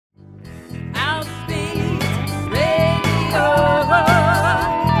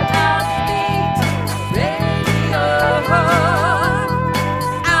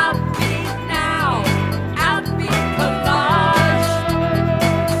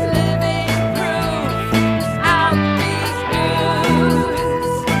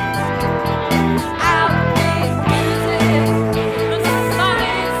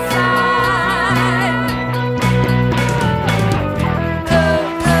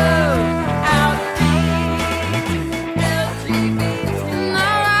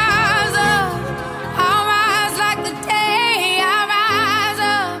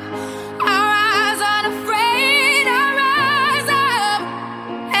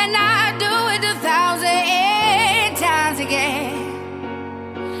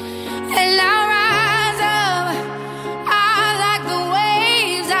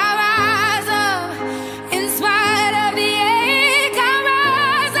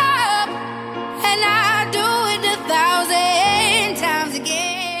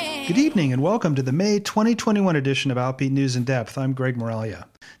Good evening and welcome to the May 2021 edition of Outbeat News in Depth. I'm Greg Moralia.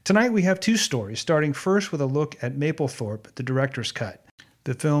 Tonight we have two stories, starting first with a look at Mapplethorpe, the director's cut.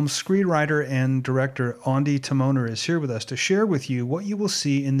 The film's screenwriter and director Ondi Timoner is here with us to share with you what you will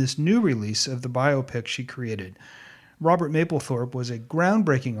see in this new release of the biopic she created. Robert Mapplethorpe was a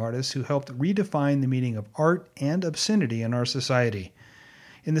groundbreaking artist who helped redefine the meaning of art and obscenity in our society.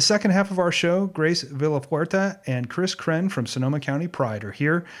 In the second half of our show, Grace Villapuerta and Chris Kren from Sonoma County Pride are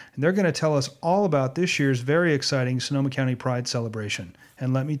here, and they're going to tell us all about this year's very exciting Sonoma County Pride celebration.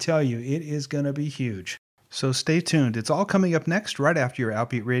 And let me tell you, it is going to be huge. So stay tuned. It's all coming up next, right after your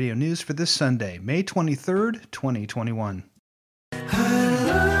Outbeat Radio News for this Sunday, May 23rd, 2021. I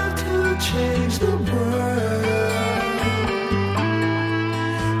love to change the world,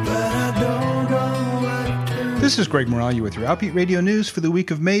 but I don't know what to. This is Greg Moralia with your Outbeat Radio News for the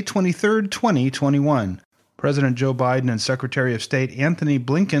week of May 23rd, 2021. President Joe Biden and Secretary of State Anthony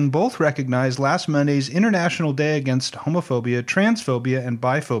Blinken both recognized last Monday's International Day Against Homophobia, Transphobia, and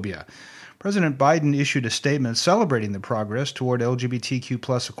Biphobia. President Biden issued a statement celebrating the progress toward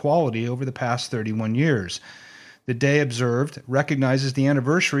LGBTQ+ equality over the past 31 years. The day observed recognizes the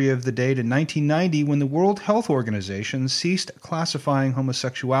anniversary of the date in 1990 when the World Health Organization ceased classifying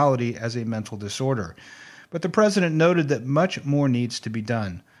homosexuality as a mental disorder. But the president noted that much more needs to be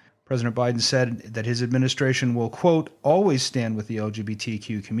done. President Biden said that his administration will, quote, always stand with the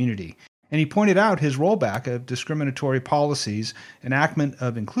LGBTQ community. And he pointed out his rollback of discriminatory policies, enactment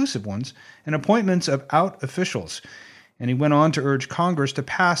of inclusive ones, and appointments of out officials. And he went on to urge Congress to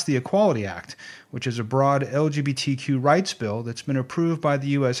pass the Equality Act, which is a broad LGBTQ rights bill that's been approved by the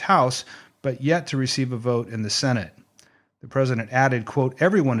U.S. House, but yet to receive a vote in the Senate. The president added, quote,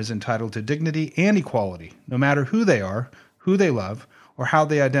 everyone is entitled to dignity and equality, no matter who they are, who they love, or how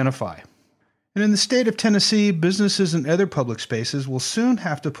they identify. And in the state of Tennessee, businesses and other public spaces will soon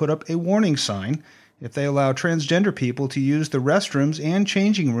have to put up a warning sign if they allow transgender people to use the restrooms and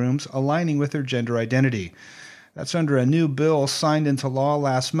changing rooms aligning with their gender identity. That's under a new bill signed into law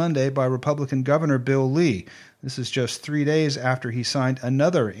last Monday by Republican Governor Bill Lee. This is just 3 days after he signed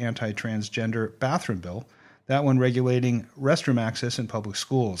another anti-transgender bathroom bill, that one regulating restroom access in public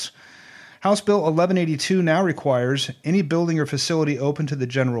schools. House Bill 1182 now requires any building or facility open to the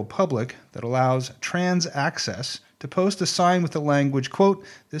general public that allows trans access to post a sign with the language, quote,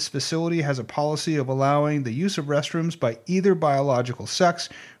 this facility has a policy of allowing the use of restrooms by either biological sex,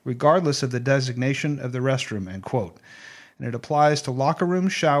 regardless of the designation of the restroom, end quote. And it applies to locker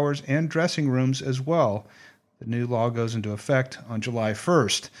rooms, showers, and dressing rooms as well. The new law goes into effect on July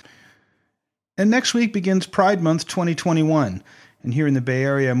 1st. And next week begins Pride Month 2021. And here in the Bay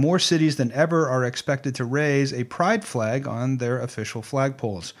Area, more cities than ever are expected to raise a pride flag on their official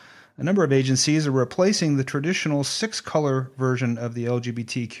flagpoles. A number of agencies are replacing the traditional 6-color version of the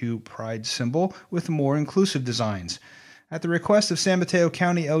LGBTQ pride symbol with more inclusive designs. At the request of San Mateo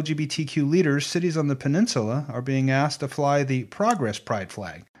County LGBTQ leaders, cities on the peninsula are being asked to fly the Progress Pride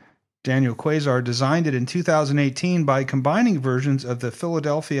flag. Daniel Quasar designed it in 2018 by combining versions of the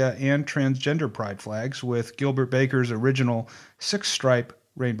Philadelphia and transgender pride flags with Gilbert Baker's original 6-stripe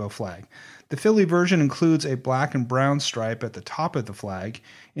rainbow flag. The Philly version includes a black and brown stripe at the top of the flag,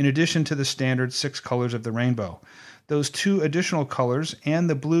 in addition to the standard 6 colors of the rainbow. Those 2 additional colors and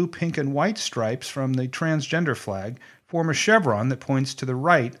the blue, pink, and white stripes from the transgender flag form a chevron that points to the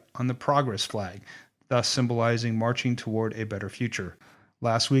right on the Progress flag, thus symbolizing marching toward a better future.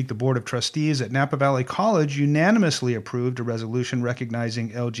 Last week, the Board of Trustees at Napa Valley College unanimously approved a resolution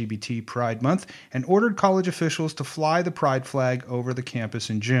recognizing LGBT Pride Month and ordered college officials to fly the pride flag over the campus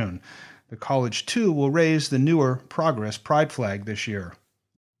in June. The college, too, will raise the newer Progress Pride flag this year.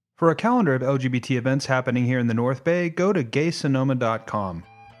 For a calendar of LGBT events happening here in the North Bay, go to gaysonoma.com.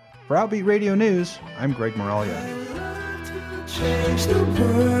 For Outbeat Radio News, I'm Greg Moralia. Change the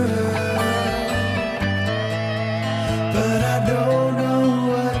world, but I don't know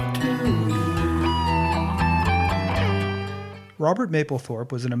what to do. Robert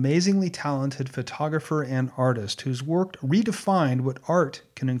Mapplethorpe was an amazingly talented photographer and artist whose work redefined what art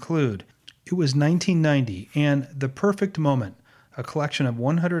can include. It was 1990, and The Perfect Moment, a collection of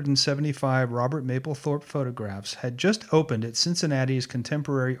 175 Robert Mapplethorpe photographs, had just opened at Cincinnati's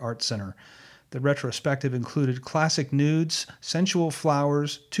Contemporary Art Center. The retrospective included classic nudes, sensual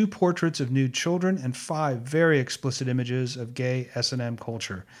flowers, 2 portraits of nude children, and 5 very explicit images of gay S&M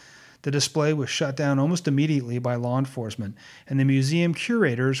culture. The display was shut down almost immediately by law enforcement, and the museum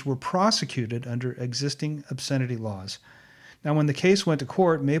curators were prosecuted under existing obscenity laws. Now, when the case went to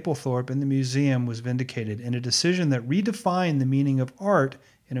court, Mapplethorpe and the museum was vindicated in a decision that redefined the meaning of art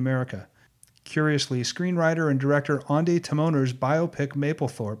in America. Curiously, screenwriter and director Ande Timoner's biopic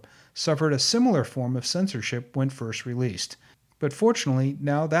Mapplethorpe suffered a similar form of censorship when first released. But fortunately,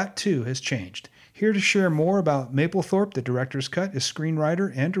 now that too has changed. Here to share more about Mapplethorpe, the director's cut, is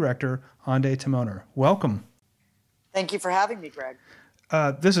screenwriter and director Ande Timoner. Welcome. Thank you for having me, Greg.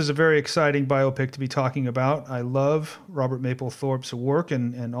 This is a very exciting biopic to be talking about. I love Robert Mapplethorpe's work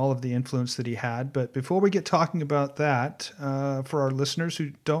and all of the influence that he had. But before we get talking about that, for our listeners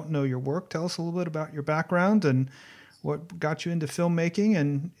who don't know your work, tell us a little bit about your background and what got you into filmmaking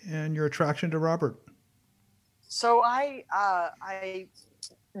and your attraction to Robert. So I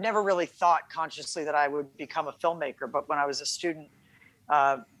never really thought consciously that I would become a filmmaker. But when I was a student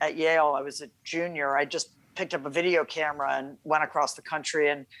at Yale, I was a junior, I just picked up a video camera and went across the country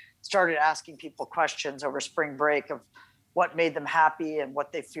and started asking people questions over spring break of what made them happy and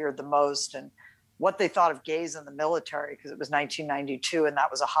what they feared the most and what they thought of gays in the military, because it was 1992 and that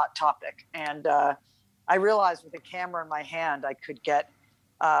was a hot topic. And I realized with a camera in my hand, I could get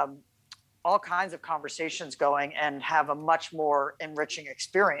all kinds of conversations going and have a much more enriching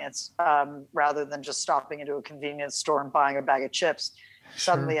experience rather than just stopping into a convenience store and buying a bag of chips.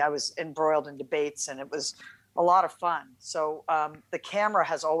 Suddenly I was embroiled in debates and it was a lot of fun. So the camera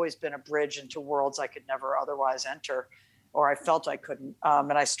has always been a bridge into worlds I could never otherwise enter, or I felt I couldn't.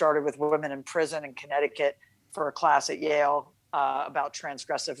 And I started with women in prison in Connecticut for a class at Yale about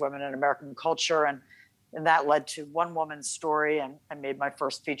transgressive women in American culture. And that led to one woman's story. And I made my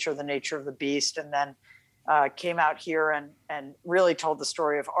first feature, The Nature of the Beast, and then came out here and really told the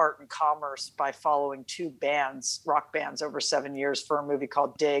story of art and commerce by following two bands, rock bands, over 7 years for a movie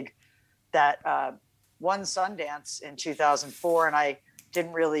called Dig that won Sundance in 2004. And I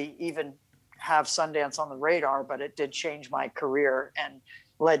didn't really even have Sundance on the radar, but it did change my career and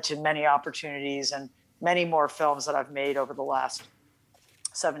led to many opportunities and many more films that I've made over the last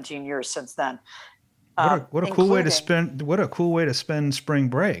 17 years since then. What a cool way to spend spring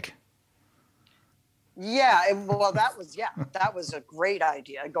break. Yeah, well, that was a great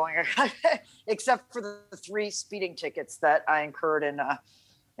idea going, except for the 3 speeding tickets that I incurred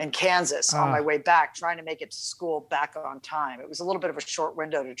in Kansas on my way back, trying to make it to school back on time. It was a little bit of a short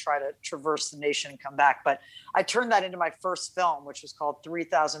window to try to traverse the nation and come back. But I turned that into my first film, which was called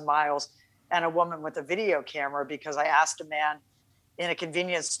 3,000 Miles and a Woman with a Video Camera, because I asked a man in a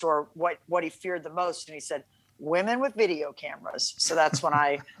convenience store what he feared the most. And he said, women with video cameras. So that's when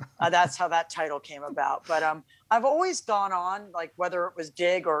that's how that title came about. But I've always gone on, like whether it was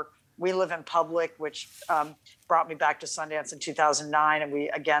Dig or We Live in Public, which brought me back to Sundance in 2009. And we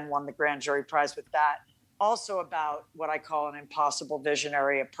again won the grand jury prize with that. Also about what I call an impossible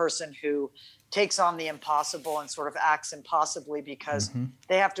visionary, a person who takes on the impossible and sort of acts impossibly because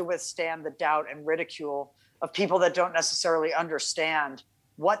they have to withstand the doubt and ridicule of people that don't necessarily understand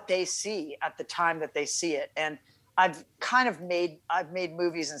what they see at the time that they see it. And I've made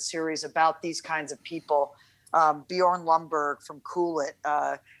movies and series about these kinds of people. Bjorn Lomborg from Cool It,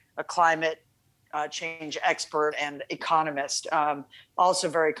 a climate change expert and economist, also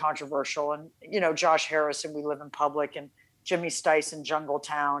very controversial. And, Josh Harris in We Live in Public, and Jimmy Stice in Jungle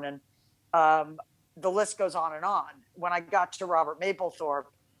Town. And the list goes on and on. When I got to Robert Mapplethorpe,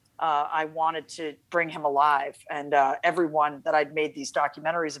 I wanted to bring him alive. And everyone that I'd made these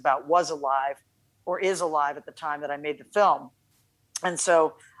documentaries about was alive or is alive at the time that I made the film. And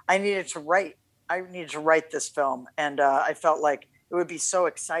so I needed to write this film. And I felt like it would be so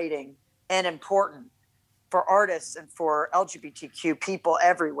exciting and important for artists and for LGBTQ people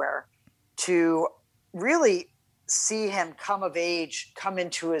everywhere to really see him come of age, come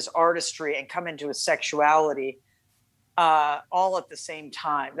into his artistry and come into his sexuality all at the same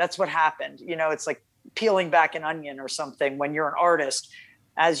time. That's what happened. It's like peeling back an onion or something. When you're an artist,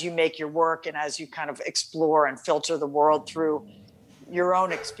 as you make your work and as you kind of explore and filter the world through your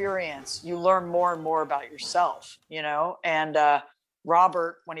own experience, you learn more and more about yourself, and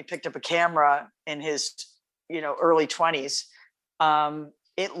Robert, when he picked up a camera in his, early 20s,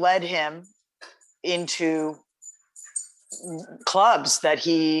 it led him into clubs that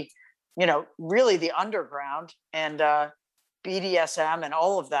he, really the underground and BDSM and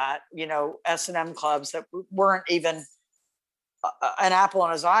all of that, S&M clubs that weren't even an apple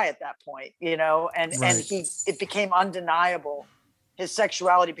in his eye at that point, and it became undeniable. His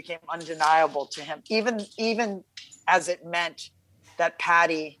sexuality became undeniable to him, even as it meant that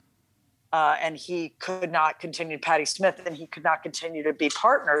Patty and he could not continue, Patty Smith, and he could not continue to be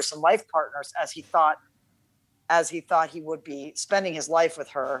partners and life partners as he thought he would be spending his life with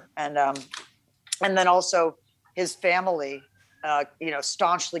her. And then also his family,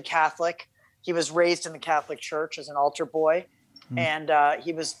 staunchly Catholic. He was raised in the Catholic Church as an altar boy. And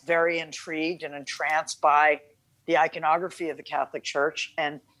he was very intrigued and entranced by the iconography of the Catholic Church,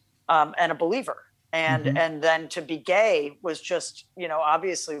 and a believer. And then to be gay was just,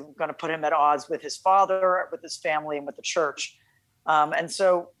 obviously going to put him at odds with his father, with his family, and with the church. And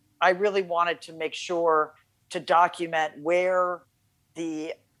so I really wanted to make sure to document where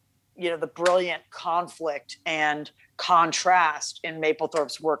the brilliant conflict and contrast in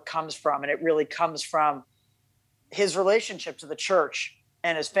Mapplethorpe's work comes from. And it really comes from his relationship to the church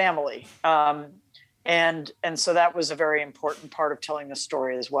and his family. And so that was a very important part of telling the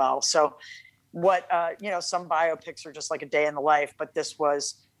story as well. So what, some biopics are just like a day in the life, but this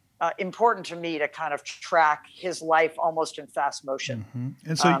was important to me to kind of track his life almost in fast motion.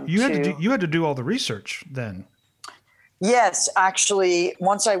 And so you had to do all the research then. Yes, actually,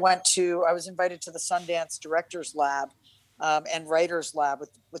 once I was invited to the Sundance Directors Lab and Writers Lab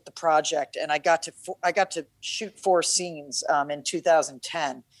with the project, and I got to shoot 4 scenes in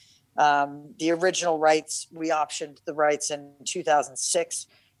 2010. The original rights, we optioned the rights in 2006,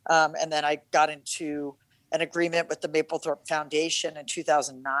 and then I got into an agreement with the Mapplethorpe Foundation in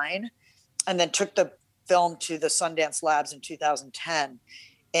 2009, and then took the film to the Sundance Labs in 2010,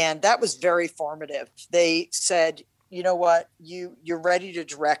 and that was very formative. They said, you know what, you're ready to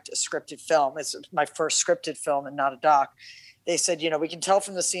direct a scripted film. It's my first scripted film and not a doc. They said, we can tell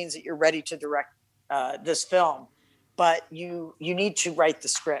from the scenes that you're ready to direct this film, but you need to write the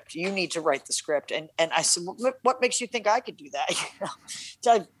script. You need to write the script. And I said, what makes you think I could do that?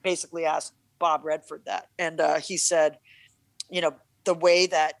 So I basically asked Bob Redford that. And he said, the way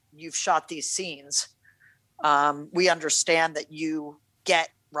that you've shot these scenes, we understand that you get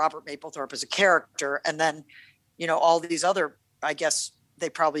Robert Mapplethorpe as a character, and then all these other, I guess they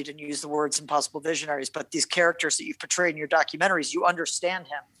probably didn't use the words impossible visionaries, but these characters that you've portrayed in your documentaries, you understand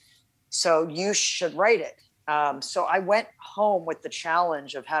him. So you should write it. So I went home with the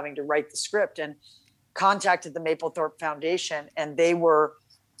challenge of having to write the script and contacted the Mapplethorpe Foundation, and they were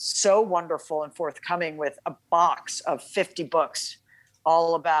so wonderful and forthcoming with a box of 50 books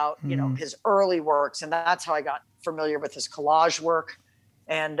all about, his early works. And that's how I got familiar with his collage work.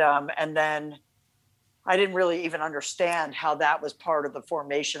 And then I didn't really even understand how that was part of the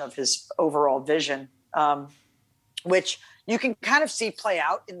formation of his overall vision, which you can kind of see play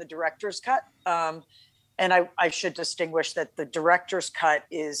out in the director's cut. And I should distinguish that the director's cut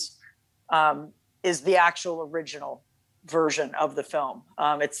is the actual original version of the film.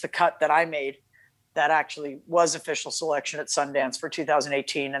 It's the cut that I made that actually was official selection at Sundance for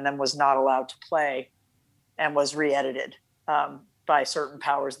 2018, and then was not allowed to play and was re-edited by certain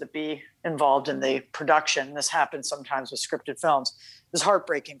powers that be involved in the production. This happens sometimes with scripted films. It was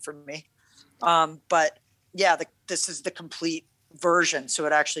heartbreaking for me. But yeah, this is the complete version. So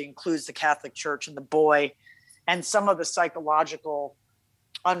it actually includes the Catholic Church and the boy and some of the psychological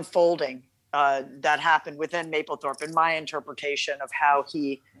unfolding that happened within Mapplethorpe, in my interpretation of how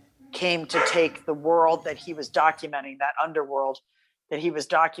he came to take the world that he was documenting, that underworld that he was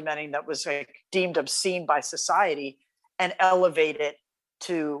documenting that was deemed obscene by society, and elevate it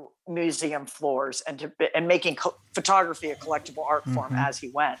to museum floors and making photography a collectible art form as he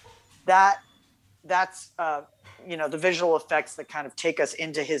went. That's the visual effects that kind of take us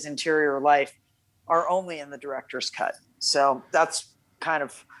into his interior life are only in the director's cut. So that's kind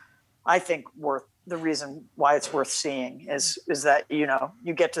of, I think, the reason why it's worth seeing is that,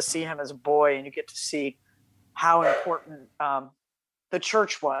 you get to see him as a boy, and you get to see how important the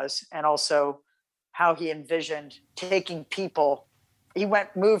church was, and also how he envisioned taking people. He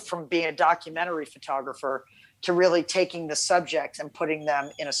moved from being a documentary photographer to really taking the subjects and putting them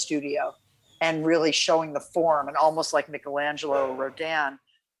in a studio and really showing the form, and almost like Michelangelo or Rodin,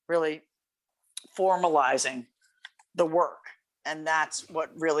 really formalizing the work. And that's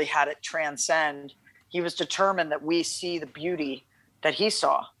what really had it transcend. He was determined that we see the beauty that he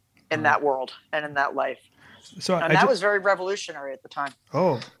saw in that world and in that life. So that was very revolutionary at the time.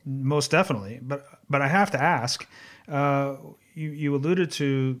 Oh, most definitely. But I have to ask, you alluded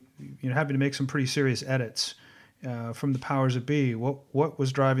to having to make some pretty serious edits from the powers that be. What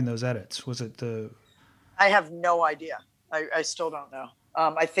was driving those edits? Was it I have no idea. I still don't know.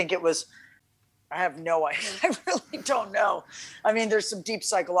 I think it was. I have no idea. I really don't know. I mean, there's some deep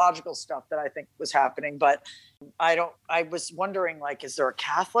psychological stuff that I think was happening, but I was wondering, is there a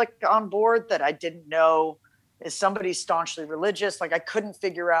Catholic on board that I didn't know? Is somebody staunchly religious? I couldn't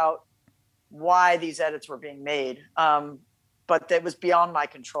figure out why these edits were being made. But that was beyond my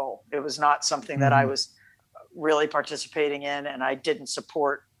control. It was not something that I was really participating in, and I didn't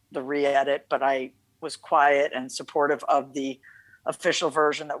support the re-edit, but I was quiet and supportive of the official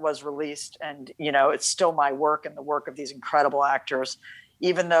version that was released. And, it's still my work and the work of these incredible actors,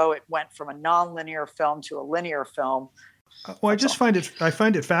 even though it went from a non-linear film to a linear film. Well, I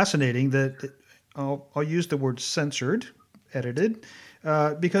find it fascinating that I'll use the word censored, edited,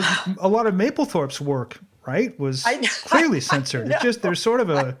 because a lot of Mapplethorpe's work, right, was clearly censored. It's just, there's sort of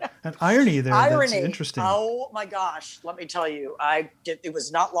an irony there that's interesting. Oh my gosh, let me tell you, it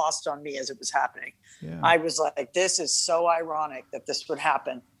was not lost on me as it was happening. Yeah. I was like, this is so ironic that this would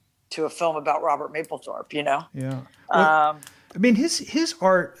happen to a film about Robert Mapplethorpe, Yeah. Well, I mean, his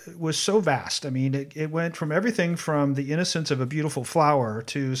art was so vast. I mean, it went from everything from the innocence of a beautiful flower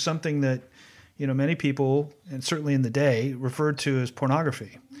to something that, many people, and certainly in the day, referred to as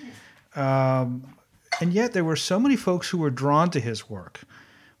pornography. And yet there were so many folks who were drawn to his work.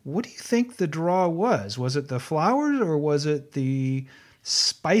 What do you think the draw was? Was it the flowers, or was it the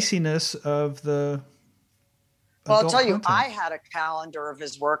spiciness of the Well, I'll tell you, content? I had a calendar of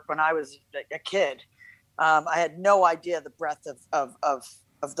his work when I was a kid. I had no idea the breadth of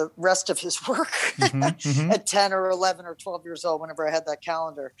the rest of his work at 10 or 11 or 12 years old, whenever I had that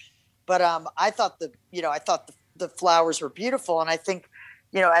calendar. But I thought the flowers were beautiful. And I think,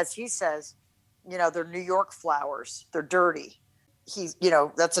 as he says, they're New York flowers. They're dirty.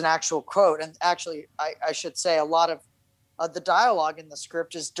 That's an actual quote. And actually, I should say a lot of the dialogue in the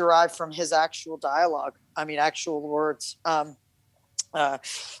script is derived from his actual dialogue. I mean, actual words.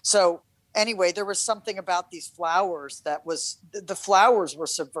 So anyway, there was something about these flowers the flowers were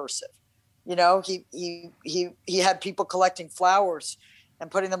subversive. He had people collecting flowers and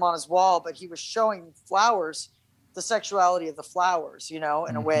putting them on his wall, but he was showing flowers, the sexuality of the flowers, in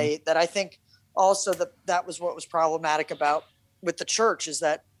a way that I think also that was what was problematic with the church, is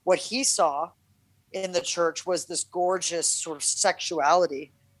that what he saw in the church was this gorgeous sort of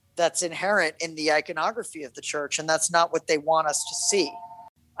sexuality that's inherent in the iconography of the church. And that's not what they want us to see.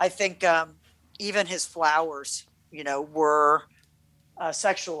 I think even his flowers, were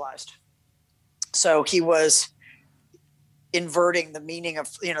sexualized. So he was inverting the meaning of,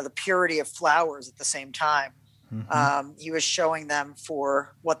 the purity of flowers at the same time. He was showing them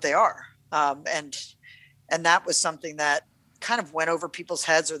for what they are. And that was something that kind of went over people's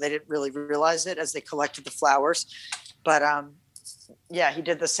heads, or they didn't really realize it as they collected the flowers. But he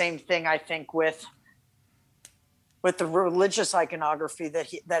did the same thing, I think, with the religious iconography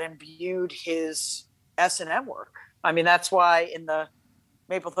that imbued his S&M work. I mean, that's why in the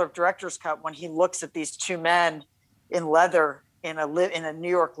Mapplethorpe director's cut, when he looks at these two men in leather in a New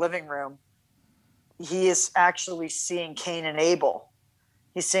York living room, he is actually seeing Cain and Abel.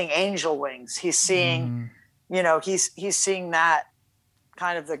 He's seeing angel wings. He's seeing, he's seeing that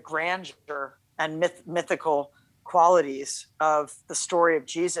kind of the grandeur and mythical qualities of the story of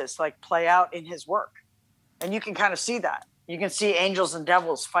Jesus, like, play out in his work. And you can kind of see that. You can see angels and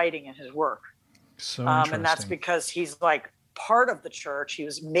devils fighting in his work. So interesting. And that's because he's like part of the church. He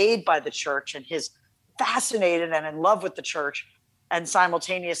was made by the church, and he's fascinated and in love with the church, and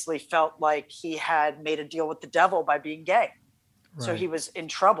simultaneously felt like he had made a deal with the devil by being gay. Right. So he was in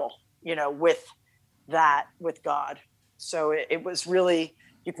trouble, with God. So it was really,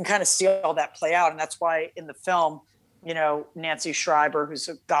 you can kind of see all that play out. And that's why in the film, Nancy Schreiber, who's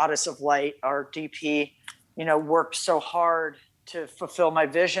a goddess of light, our DP, worked so hard to fulfill my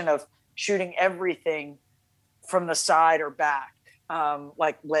vision of shooting everything from the side or back,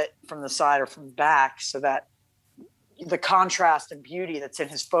 like lit from the side or from the back, so that the contrast and beauty that's in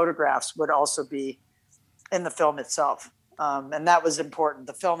his photographs would also be in the film itself. And that was important.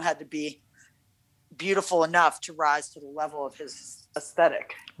 The film had to be beautiful enough to rise to the level of his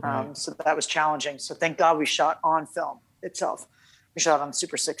aesthetic. Right. So that was challenging. So thank God we shot on film itself. We shot on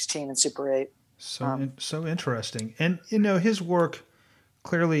Super 16 and Super 8. So interesting. And, his work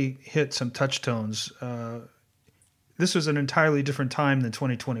clearly hit some touchstones. This was an entirely different time than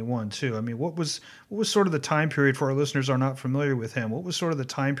 2021 too. I mean, what was sort of the time period, for our listeners who are not familiar with him? What was sort of the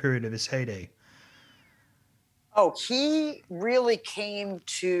time period of his heyday? Oh, he really came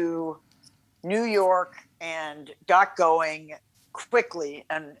to New York and got going quickly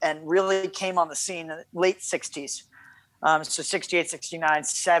and really came on the scene in the late 60s. So 68, 69,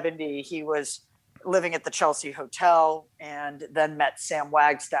 70, he was living at the Chelsea Hotel, and then met Sam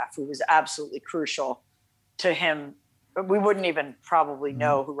Wagstaff, who was absolutely crucial to him. We wouldn't even probably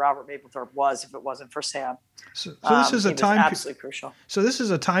know who Robert Mapplethorpe was if it wasn't for Sam. So this is a time absolutely crucial. So this is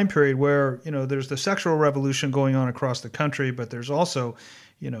a time period where, there's the sexual revolution going on across the country, but there's also,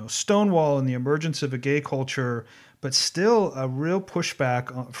 Stonewall and the emergence of a gay culture, but still a real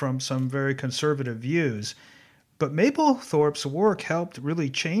pushback from some very conservative views. But Mapplethorpe's work helped really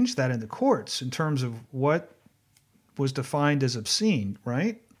change that in the courts in terms of what was defined as obscene,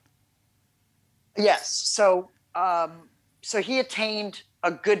 right? Yes. So he attained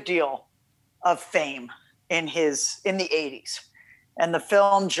a good deal of fame in the 80s. And the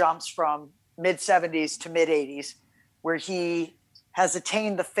film jumps from mid 70s to mid 80s, where he has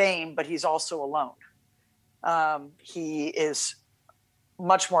attained the fame, but he's also alone. He is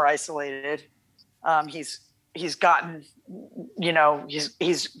much more isolated. He's gotten,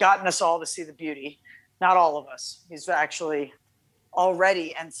 he's gotten us all to see the beauty. Not all of us. He's actually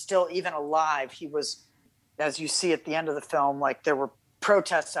already, and still even alive. He was, as you see at the end of the film, like there were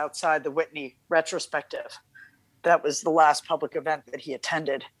protests outside the Whitney retrospective. That was the last public event that he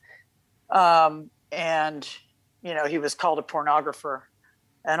attended. And, he was called a pornographer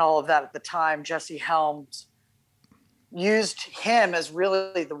and all of that at the time. Jesse Helms used him as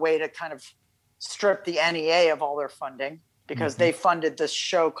really the way to kind of strip the NEA of all their funding, because they funded this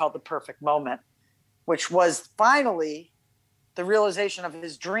show called The Perfect Moment, which was finally the realization of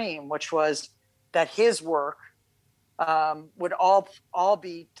his dream, which was that his work would all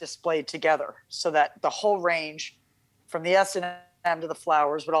be displayed together, so that the whole range from the S&M to the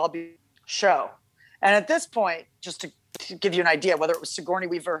Flowers would all be show. And at this point, just to give you an idea, whether it was Sigourney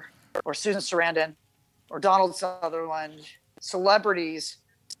Weaver or Susan Sarandon or Donald Sutherland, celebrities,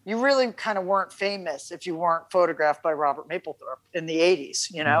 you really kind of weren't famous if you weren't photographed by Robert Mapplethorpe in the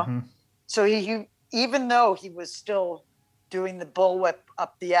 80s, So he even though he was still doing the bullwhip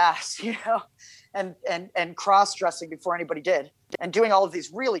up the ass, and cross-dressing before anybody did, and doing all of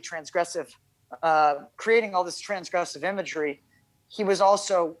these really transgressive, creating all this transgressive imagery, he was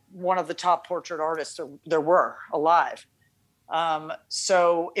also one of the top portrait artists there were alive.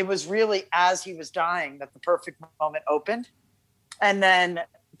 So it was really as he was dying that The Perfect Moment opened. And then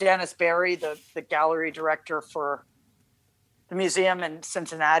Dennis Barry, the gallery director for the museum in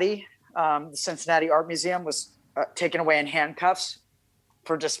Cincinnati, the Cincinnati Art Museum, was taken away in handcuffs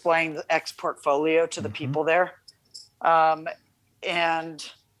for displaying the ex-portfolio to the people there. And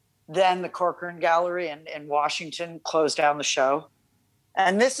then the Corcoran Gallery in Washington closed down the show.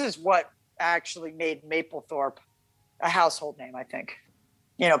 And this is what actually made Mapplethorpe a household name, I think.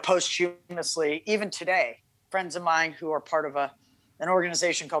 Posthumously, even today, friends of mine who are part of an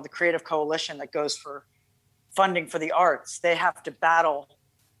organization called the Creative Coalition that goes for funding for the arts, they have to battle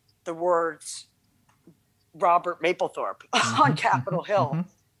the words Robert Mapplethorpe on Capitol Hill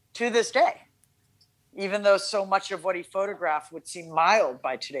to this day, even though so much of what he photographed would seem mild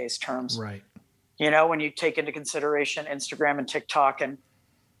by today's terms. Right. When you take into consideration Instagram and TikTok and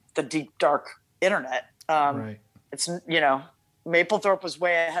the deep, dark internet. Right. It's, Mapplethorpe was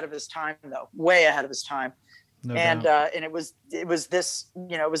way ahead of his time, though, way ahead of his time. No and doubt. And it was this,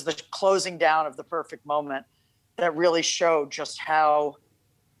 it was the closing down of The Perfect Moment that really showed just how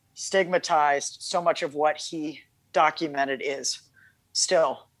stigmatized so much of what he documented is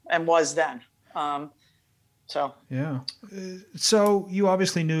still and was then. Yeah. So you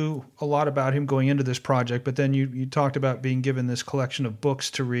obviously knew a lot about him going into this project, but then you talked about being given this collection of books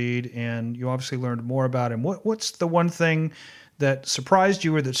to read, and you obviously learned more about him. What's the one thing that surprised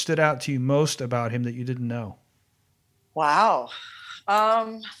you or that stood out to you most about him that you didn't know? Wow.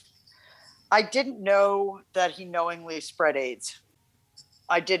 I didn't know that he knowingly spread AIDS.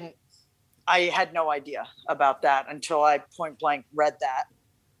 I had no idea about that until I point blank read that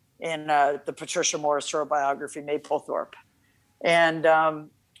in the Patricia Morrisroe biography, Mapplethorpe. And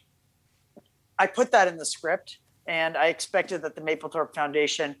I put that in the script, and I expected that the Mapplethorpe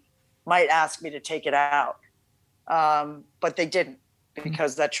Foundation might ask me to take it out. But they didn't,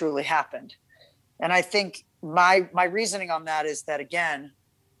 because that truly happened. And I think my reasoning on that is that, again,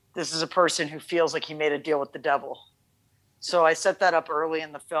 this is a person who feels like he made a deal with the devil. So I set that up early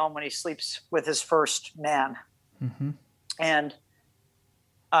in the film when he sleeps with his first man. And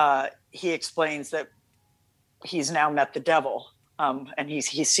he explains that he's now met the devil, and he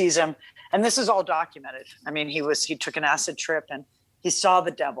sees him. And this is all documented. I mean, he took an acid trip and he saw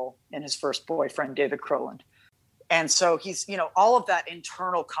the devil in his first boyfriend, David Crowland. And so he's, all of that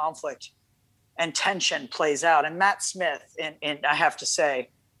internal conflict and tension plays out. And Matt Smith, and I have to say,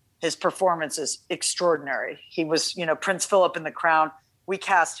 his performance is extraordinary. He was, Prince Philip in The Crown. We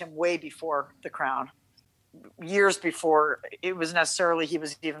cast him way before The Crown, years before it was necessarily he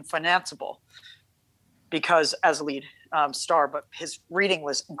was even financeable, because as a lead star, but his reading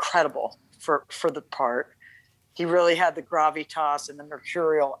was incredible for the part. He really had the gravitas and the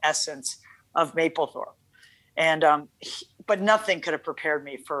mercurial essence of Mapplethorpe. And but nothing could have prepared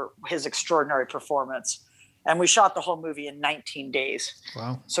me for his extraordinary performance. And we shot the whole movie in 19 days.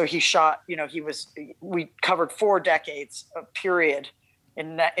 Wow. So he shot, we covered 4 decades of period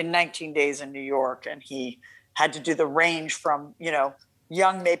in 19 days in New York. And he had to do the range from,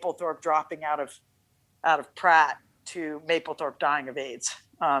 young Mapplethorpe dropping out of Pratt to Mapplethorpe dying of AIDS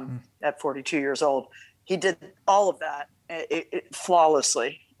at 42 years old. He did all of that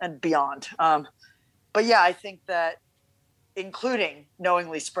flawlessly and beyond. But yeah, I think that, including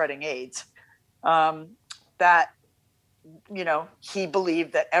knowingly spreading AIDS, that, he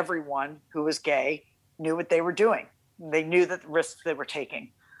believed that everyone who was gay knew what they were doing. They knew that the risks they were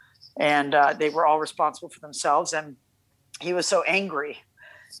taking, and they were all responsible for themselves. And he was so angry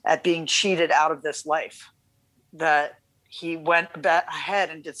at being cheated out of this life that he went ahead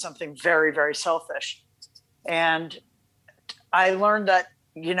and did something very, very selfish. And I learned that,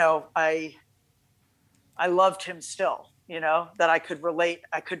 I loved him still, that I could relate.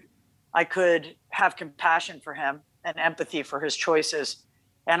 I could have compassion for him and empathy for his choices.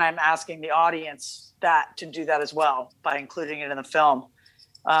 And I'm asking the audience to do that as well by including it in the film,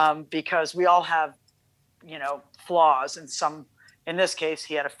 because we all have, flaws, and in this case,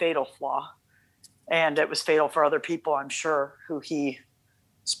 he had a fatal flaw, and it was fatal for other people, I'm sure, who he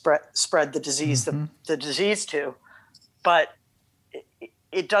spread the disease, the disease to. But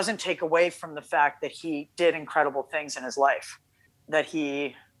it doesn't take away from the fact that he did incredible things in his life, that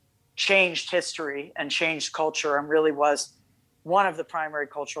he changed history and changed culture and really was one of the primary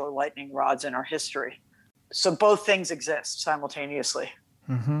cultural lightning rods in our history. So both things exist simultaneously.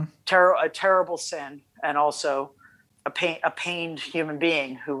 A terrible sin, and also a pained human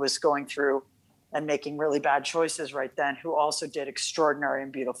being who was going through and making really bad choices right then, who also did extraordinary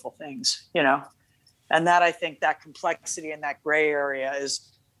and beautiful things, And that, I think, that complexity and that gray area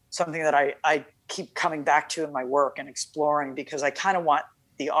is something that I keep coming back to in my work and exploring, because I kind of want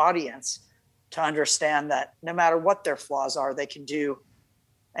the audience to understand that no matter what their flaws are, they can do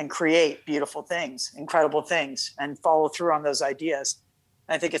and create beautiful things, incredible things, and follow through on those ideas.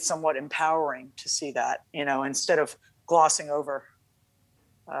 I think it's somewhat empowering to see that, instead of glossing over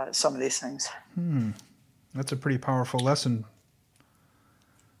some of these things. That's a pretty powerful lesson.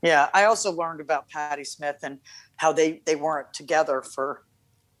 Yeah. I also learned about Patti Smith and how they weren't together for,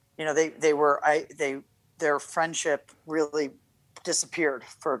 their friendship really disappeared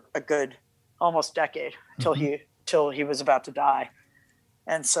for a good almost decade till he was about to die.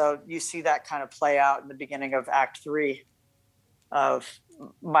 And so you see that kind of play out in the beginning of Act 3 of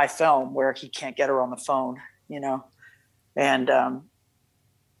my film, where he can't get her on the phone, and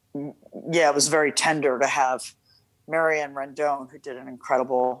it was very tender to have Marianne Rendon, who did an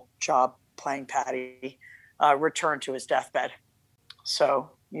incredible job playing Patti, return to his deathbed.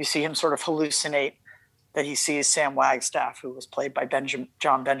 So you see him sort of hallucinate that he sees Sam Wagstaff, who was played by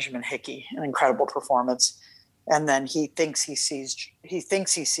John Benjamin Hickey, an incredible performance. And then he thinks he sees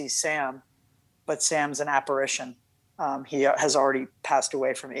Sam, but Sam's an apparition. He has already passed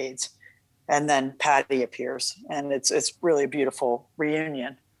away from AIDS. And then Patti appears, and it's really a beautiful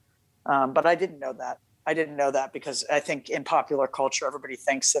reunion. But I didn't know that. I didn't know that because I think in popular culture, everybody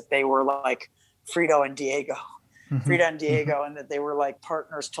thinks that they were like Frida and Diego, and that they were like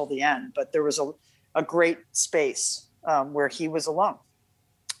partners till the end. But there was a great space where he was alone.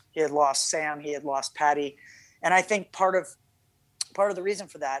 He had lost Sam, he had lost Patti. And I think part of the reason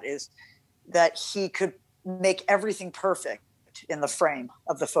for that is that he could make everything perfect in the frame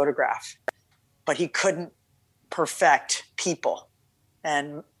of the photograph, but he couldn't perfect people,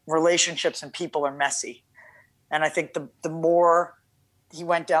 and relationships and people are messy. And I think the more he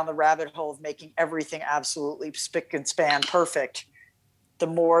went down the rabbit hole of making everything absolutely spick and span perfect, the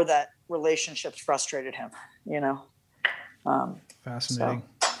more that relationships frustrated him, Fascinating.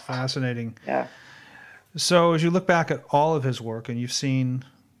 Fascinating. Yeah. So as you look back at all of his work, and you've seen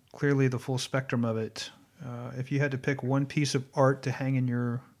clearly the full spectrum of it, if you had to pick one piece of art to hang in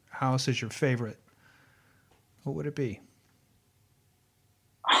your house as your favorite, what would it be?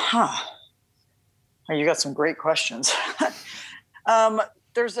 You got some great questions.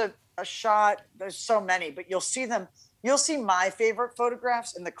 There's a shot, there's so many, but you'll see my favorite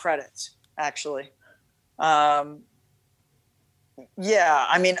photographs in the credits, actually. Yeah,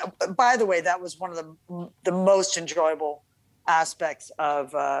 I mean, by the way, that was one of the most enjoyable aspects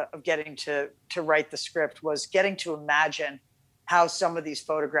of getting to write the script, was getting to imagine how some of these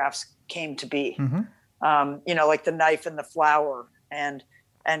photographs came to be. Like the knife and the flower, and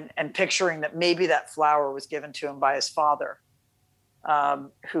picturing that maybe that flower was given to him by his father,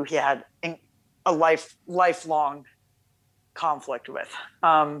 who he had a lifelong conflict with.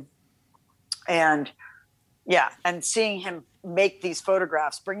 And seeing him make these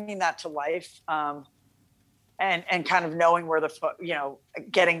photographs, bringing that to life, and kind of knowing where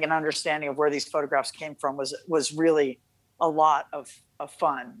getting an understanding of where these photographs came from was really a lot of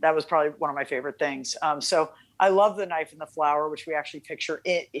fun. That was probably one of my favorite things. So I love the knife and the flower, which we actually picture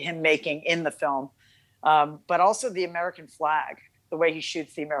him making in the film, but also the American flag, the way he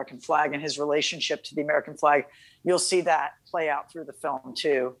shoots the American flag and his relationship to the American flag. You'll see that play out through the film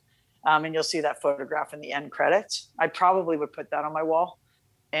too. And you'll see that photograph in the end credits. I probably would put that on my wall.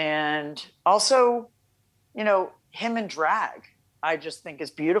 And also, you know, him in drag, I just think is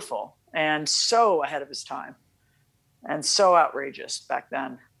beautiful and so ahead of his time and so outrageous back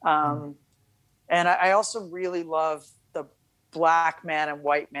then. And I also really love the black man and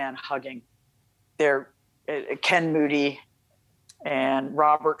white man hugging. They're Ken Moody and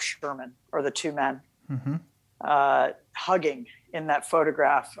Robert Sherman are the two men hugging in that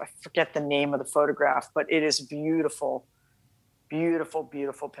photograph. I forget the name of the photograph, but it is beautiful, beautiful,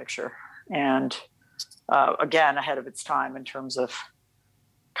 beautiful picture. And again, ahead of its time in terms of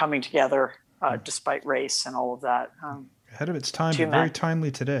coming together despite race and all of that. Ahead of its time, but very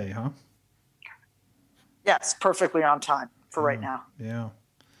timely today, huh? Yes, perfectly on time for right now. Yeah.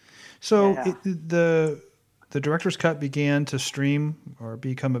 So the director's cut began to stream or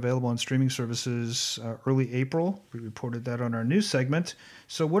become available on streaming services early April. We reported that on our news segment.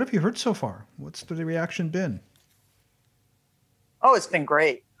 So what have you heard so far? What's the reaction been? Oh, it's been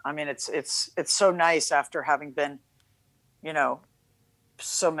great. I mean, it's so nice after having been, you know,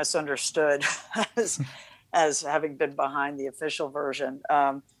 so misunderstood as having been behind the official version.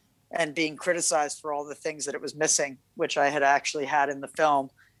 And being criticized for all the things that it was missing, which I had actually had in the film.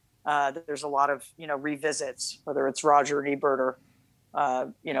 There's a lot of, you know, revisits, whether it's Roger Ebert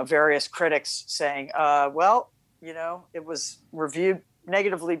or, you know, various critics saying, well, you know, it was reviewed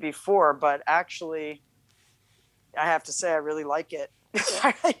negatively before, but actually I have to say I really like it.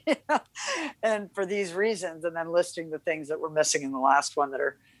 You know? And for these reasons, and then listing the things that were missing in the last one that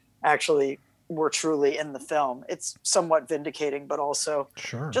are actually were truly in the film. It's somewhat vindicating, but also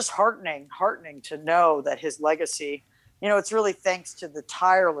just heartening to know that his legacy, you know, it's really thanks to the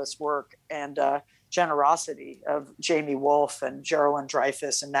tireless work and generosity of Jamie Wolf and Geraldine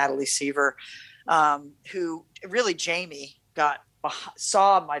Dreyfus and Natalie Seaver, who really Jamie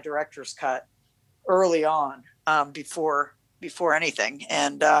saw my director's cut early on before anything.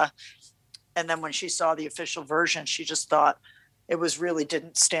 And then when she saw the official version, she just thought, it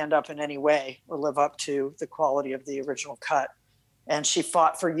didn't stand up in any way or live up to the quality of the original cut. And she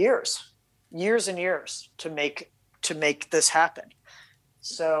fought for years and years to make this happen.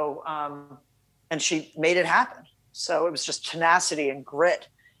 So, and she made it happen. So it was just tenacity and grit,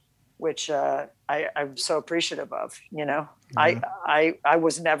 which I'm so appreciative of, you know. I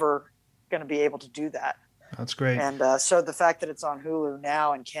was never going to be able to do that. That's great. And so the fact that it's on Hulu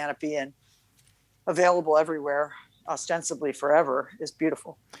now and Canopy and available everywhere, ostensibly forever, is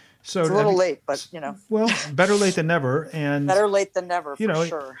beautiful. So it's a little late, but you know. Well, better late than never, and better late than never. You know,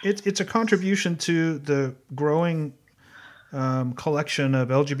 sure. It's a contribution to the growing collection of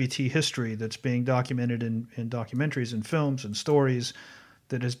LGBT history that's being documented in documentaries and films and stories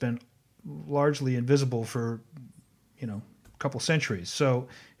that has been largely invisible for, you know, a couple centuries. So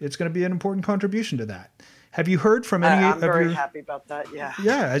it's going to be an important contribution to that. Have you heard from any I'm very happy about that. Yeah.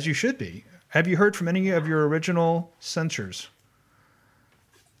 Yeah, as you should be. Have you heard from any of your original censors?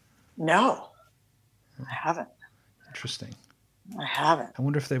 No, I haven't. Interesting. I haven't. I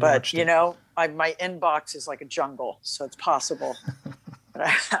wonder if they watched it. But, you know, my inbox is like a jungle, so it's possible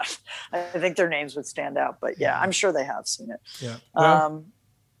that I think their names would stand out. But, yeah, I'm sure they have seen it. Yeah. Well,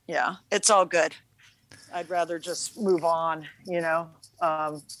 yeah, it's all good. I'd rather just move on, you know.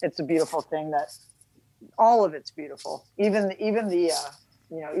 It's a beautiful thing that all of it's beautiful. Even the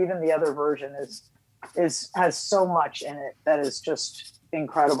other version has so much in it that is just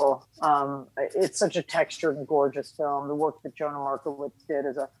incredible. It's such a textured and gorgeous film. The work that Jonah Markowitz did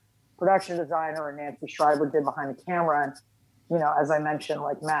as a production designer and Nancy Schreiber did behind the camera, and you know, as I mentioned,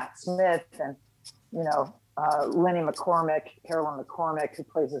 like Matt Smith and you know Lenny McCormick, Carolyn McCormick, who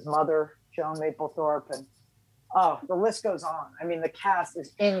plays his mother, Joan Mapplethorpe, and the list goes on. I mean, the cast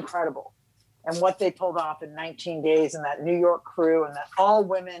is incredible. And what they pulled off in 19 days, and that New York crew, and that all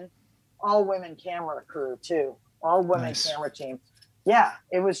women camera crew too, all women camera team. Yeah,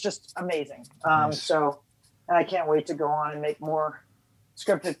 it was just amazing. So, and I can't wait to go on and make more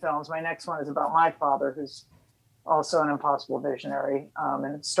scripted films. My next one is about my father, who's also an impossible visionary,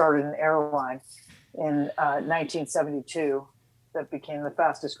 and started an airline in 1972 that became the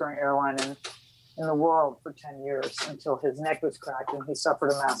fastest growing airline in the world for 10 years until his neck was cracked and he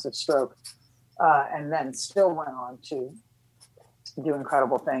suffered a massive stroke. And then still went on to do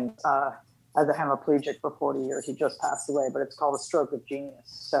incredible things as a hemiplegic for 40 years. He just passed away, but it's called A Stroke of Genius.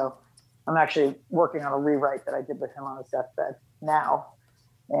 So I'm actually working on a rewrite that I did with him on his deathbed now.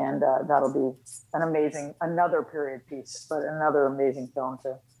 And that'll be another period piece, but another amazing film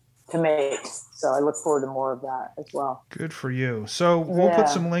to make. So I look forward to more of that as well. Good for you. So we'll put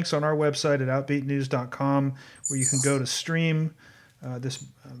some links on our website at outbeatnews.com where you can go to stream this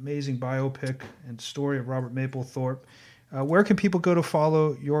amazing biopic and story of Robert Mapplethorpe. Where can people go to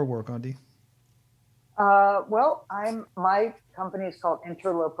follow your work, Andi? Well, my company is called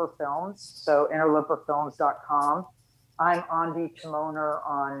Interloper Films, so interloperfilms.com. I'm Andi Chimoner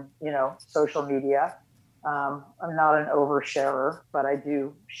on, social media. I'm not an oversharer, but I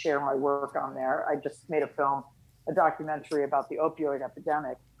do share my work on there. I just made a documentary about the opioid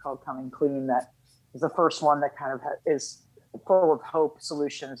epidemic called Coming Clean. That is the first one that kind of is full of hope,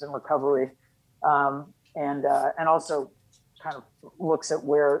 solutions, and recovery, and also kind of looks at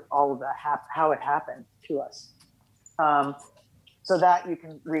where all of that how it happened to us. So that you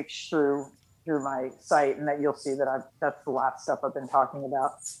can reach through my site, and that you'll see that that's the last stuff I've been talking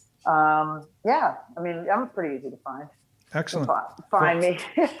about. I'm pretty easy to find. Excellent. Find me.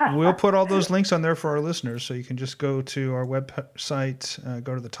 We'll put all those links on there for our listeners, so you can just go to our website,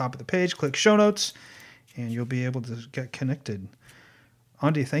 go to the top of the page, click show notes, and you'll be able to get connected.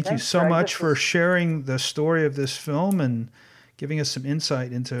 Andi, thanks you so much for sharing the story of this film and giving us some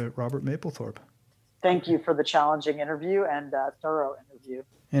insight into Robert Mapplethorpe. Thank you for the challenging interview and thorough interview.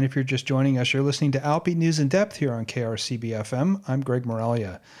 And if you're just joining us, you're listening to Outbeat News in Depth here on KRCB-FM. I'm Greg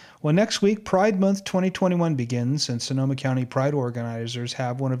Moralia. Well, next week, Pride Month 2021 begins, and Sonoma County Pride organizers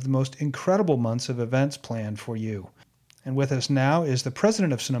have one of the most incredible months of events planned for you. And with us now is the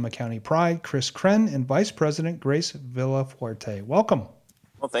president of Sonoma County Pride, Chris Krenn, and vice president, Grace Villafuerte. Welcome.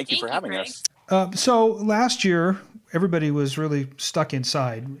 Well, thank you for having us. So last year, everybody was really stuck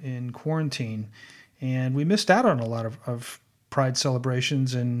inside in quarantine, and we missed out on a lot of Pride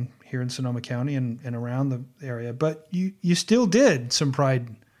celebrations here in Sonoma County and around the area. But you still did some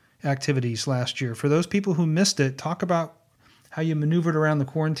Pride activities last year. For those people who missed it, talk about how you maneuvered around the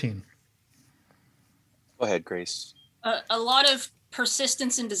quarantine. Go ahead, Grace. A lot of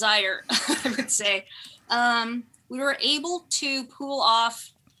persistence and desire, I would say. We were able to pull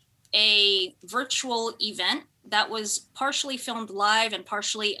off a virtual event that was partially filmed live and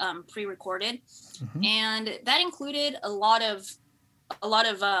partially pre-recorded. Mm-hmm. And that included a lot of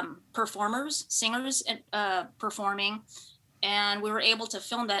performers, singers performing. And we were able to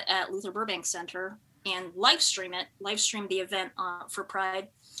film that at Luther Burbank Center and live stream the event for Pride.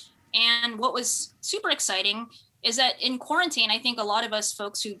 And what was super exciting is that in quarantine, I think a lot of us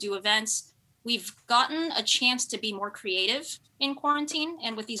folks who do events, we've gotten a chance to be more creative in quarantine.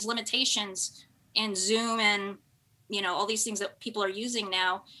 And with these limitations and Zoom and all these things that people are using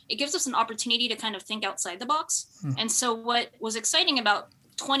now, it gives us an opportunity to kind of think outside the box. Mm. And so what was exciting about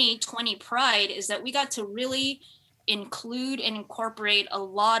 2020 Pride is that we got to really include and incorporate a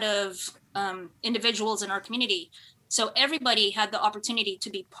lot of individuals in our community. So everybody had the opportunity to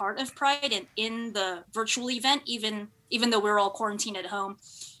be part of Pride and in the virtual event, even though we were all quarantined at home.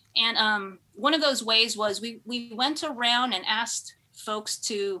 And one of those ways was we went around and asked folks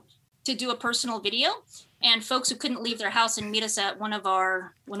to do a personal video. And folks who couldn't leave their house and meet us at one of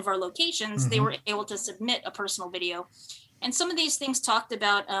our locations, mm-hmm. they were able to submit a personal video. And some of these things talked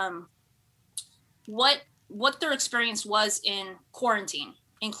about what their experience was in quarantine,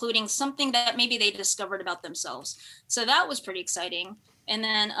 including something that maybe they discovered about themselves. So that was pretty exciting. And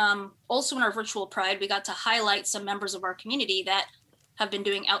then also in our virtual Pride, we got to highlight some members of our community that have been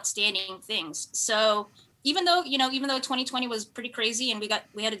doing outstanding things. So even though 2020 was pretty crazy and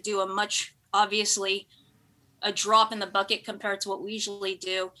we had to do a drop in the bucket compared to what we usually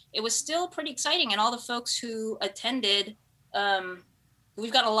do, it was still pretty exciting. And all the folks who attended,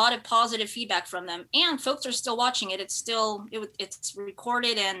 we've got a lot of positive feedback from them, and folks are still watching it. It's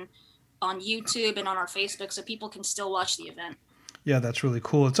recorded and on YouTube and on our Facebook, so people can still watch the event. Yeah, that's really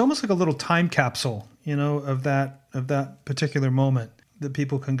cool. It's almost like a little time capsule, of that particular moment that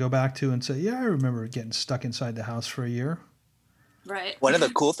people can go back to and say, yeah, I remember getting stuck inside the house for a year. Right. One of the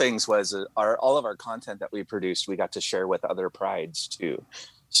cool things was all of our content that we produced, we got to share with other prides too.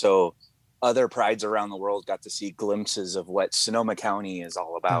 So other prides around the world got to see glimpses of what Sonoma County is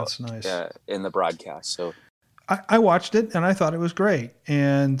all about. That's nice. In the broadcast. So I watched it and I thought it was great.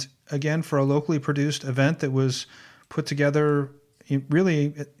 And again, for a locally produced event that was put together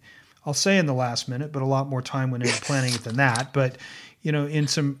really, I'll say in the last minute, but a lot more time went into planning it than that. But in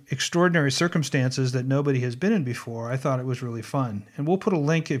some extraordinary circumstances that nobody has been in before, I thought it was really fun. And we'll put a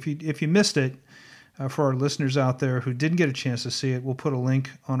link if you missed it, for our listeners out there who didn't get a chance to see it. We'll put a link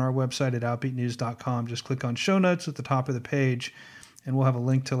on our website at outbeatnews.com. Just click on show notes at the top of the page, and we'll have a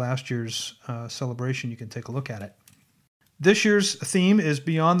link to last year's celebration. You can take a look at it. This year's theme is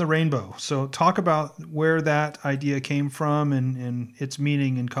Beyond the Rainbow. So talk about where that idea came from and its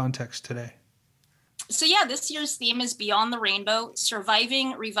meaning and context today. So yeah, this year's theme is Beyond the Rainbow,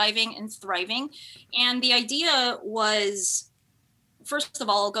 Surviving, Reviving, and Thriving. And the idea was, first of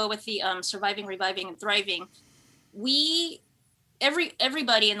all, I'll go with the Surviving, Reviving, and Thriving.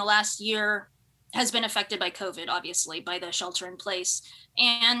 Everybody in the last year has been affected by COVID, obviously, by the shelter in place.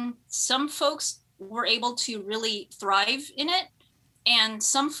 And some folks were able to really thrive in it. And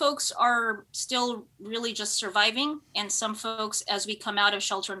some folks are still really just surviving. And some folks, as we come out of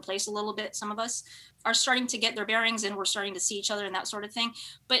shelter in place a little bit, some of us are starting to get their bearings and we're starting to see each other and that sort of thing.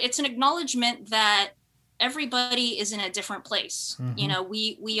 But it's an acknowledgement that everybody is in a different place. Mm-hmm. You know,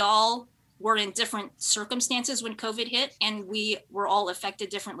 we all were in different circumstances when COVID hit, and we were all affected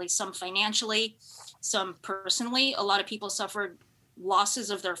differently, some financially, some personally. A lot of people suffered losses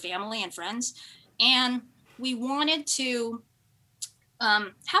of their family and friends. And we wanted to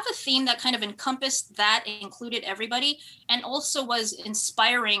have a theme that kind of encompassed that, included everybody, and also was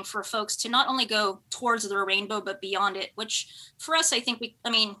inspiring for folks to not only go towards their rainbow, but beyond it, which for us, I think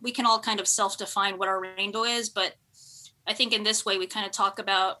we can all kind of self-define what our rainbow is, but I think in this way, we kind of talk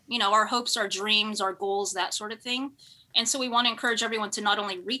about, you know, our hopes, our dreams, our goals, that sort of thing. And so we want to encourage everyone to not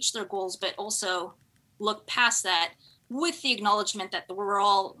only reach their goals, but also look past that, with the acknowledgement that we're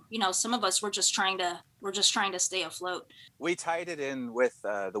all, you know, some of us, we're just trying to stay afloat. We tied it in with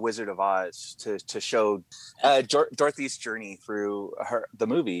The Wizard of Oz to show Dorothy's journey through the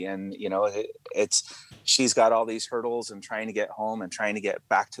movie. And, you know, she's got all these hurdles and trying to get home and trying to get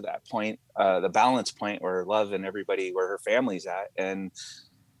back to that point, the balance point where love and everybody, where her family's at. And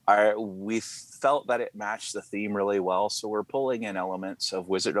we felt that it matched the theme really well. So we're pulling in elements of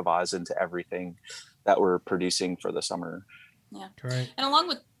Wizard of Oz into everything that we're producing for the summer. Yeah. Great. And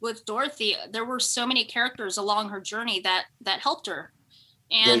along with Dorothy, there were so many characters along her journey that helped her.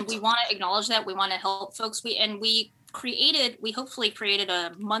 And we want to acknowledge that. We want to help folks. We hopefully created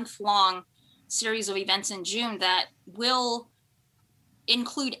a month-long series of events in June that will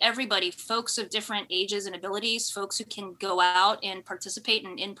include everybody, folks of different ages and abilities, folks who can go out and participate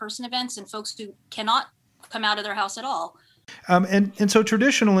in in-person events, and folks who cannot come out of their house at all. And so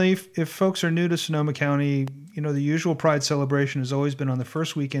traditionally, if folks are new to Sonoma County, you know, the usual Pride celebration has always been on the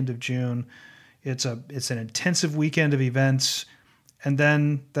first weekend of June. It's an intensive weekend of events, and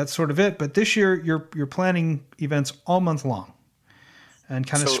then that's sort of it. But this year, you're planning events all month long, and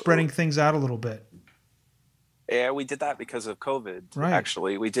kind of spreading things out a little bit. Yeah, we did that because of COVID. Right.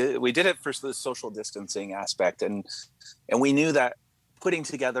 Actually, we did it for the social distancing aspect, and we knew that putting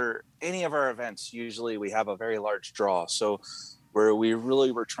together any of our events, usually we have a very large draw. So we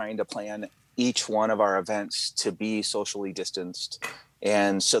really were trying to plan each one of our events to be socially distanced.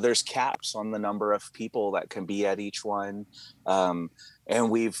 And so there's caps on the number of people that can be at each one. And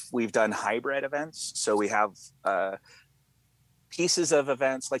we've done hybrid events. So we have pieces of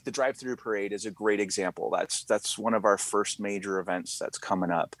events, like the drive-through parade is a great example. That's one of our first major events that's coming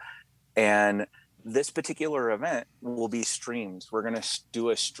up. And this particular event will be streamed. We're going to do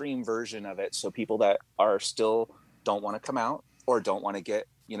a stream version of it. So people that are still don't want to come out or don't want to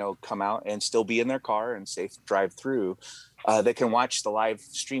come out and still be in their car and safe drive through, they can watch the live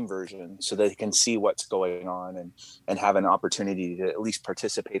stream version so they can see what's going on and have an opportunity to at least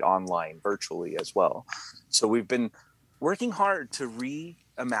participate online virtually as well. So we've been working hard to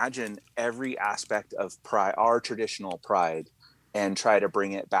reimagine every aspect of Pride, our traditional Pride, and try to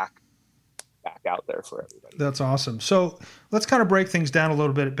bring it back out there for everybody. That's awesome. So let's kind of break things down a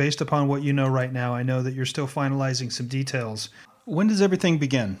little bit based upon what you know right now. I know that you're still finalizing some details. When does everything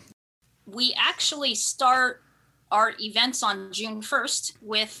begin? We actually start our events on June 1st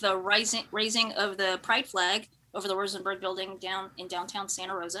with the raising of the Pride flag over the Rosenberg building in downtown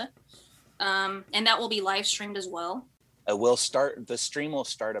Santa Rosa. And that will be live streamed as well. The stream will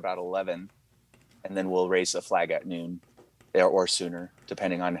start about 11, and then we'll raise the flag at noon. Or sooner,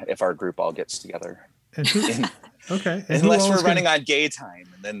 depending on if our group all gets together. Okay. Unless we're running on gay time,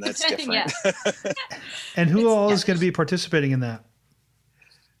 and then that's different. And who all is going to be participating in that?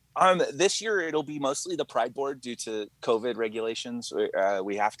 This year, it'll be mostly the Pride Board due to COVID regulations.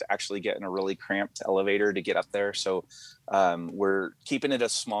 We have to actually get in a really cramped elevator to get up there. So we're keeping it a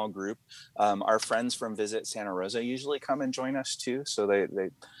small group. Our friends from Visit Santa Rosa usually come and join us too. So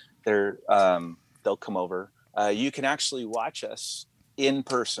they'll come over. You can actually watch us in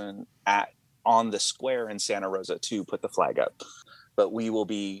person on the square in Santa Rosa to put the flag up, but we will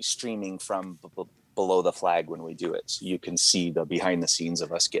be streaming from below the flag when we do it. So you can see the behind the scenes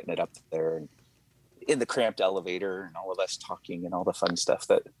of us getting it up there and in the cramped elevator and all of us talking and all the fun stuff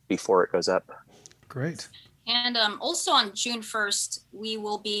that before it goes up. Great. And also on June 1st, we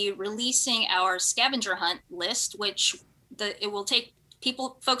will be releasing our scavenger hunt list, which it will take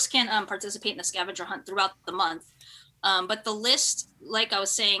folks can participate in the scavenger hunt throughout the month. But the list, like I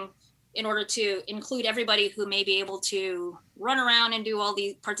was saying, in order to include everybody who may be able to run around and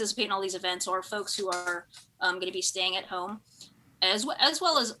participate in all these events, or folks who are going to be staying at home, as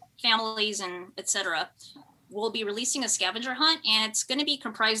well as families and etc. We'll be releasing a scavenger hunt, and it's going to be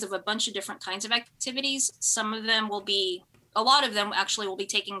comprised of a bunch of different kinds of activities. A lot of them actually will be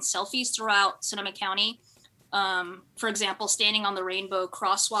taking selfies throughout Sonoma County. For example, standing on the Rainbow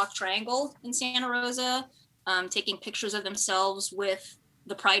Crosswalk Triangle in Santa Rosa, taking pictures of themselves with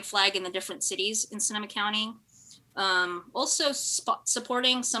the Pride flag in the different cities in Sonoma County. Also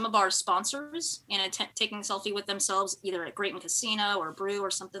supporting some of our sponsors and taking a selfie with themselves, either at Grayton Casino or Brew or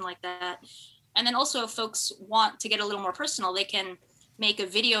something like that. And then also if folks want to get a little more personal, they can make a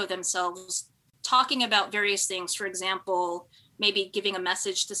video of themselves talking about various things. For example, maybe giving a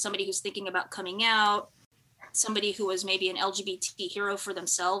message to somebody who's thinking about coming out, somebody who was maybe an LGBT hero for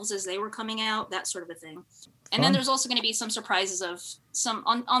themselves as they were coming out, that sort of a thing. And then there's also going to be some surprises of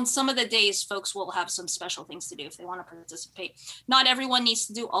on some of the days, folks will have some special things to do if they want to participate. Not everyone needs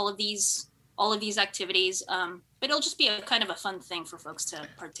to do all of these activities, but it'll just be a kind of a fun thing for folks to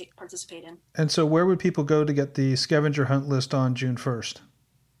participate in. And so where would people go to get the scavenger hunt list on June 1st?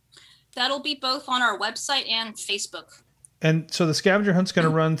 That'll be both on our website and Facebook. And so the scavenger hunt's going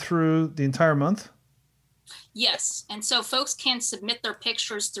to run through the entire month? Yes. And so folks can submit their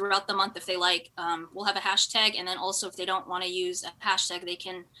pictures throughout the month if they like. We'll have a hashtag. And then also if they don't want to use a hashtag, they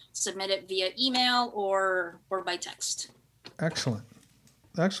can submit it via email or by text. Excellent.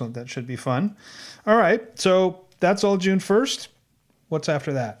 That should be fun. All right. So that's all June 1st. What's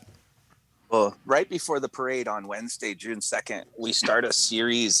after that? Well, right before the parade on Wednesday, June 2nd, we start a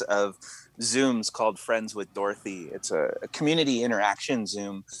series of Zooms called Friends with Dorothy. It's a community interaction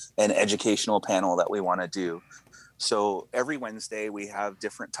Zoom and educational panel that we want to do. So every Wednesday we have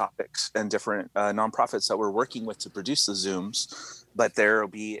different topics and different nonprofits that we're working with to produce the Zooms, but there will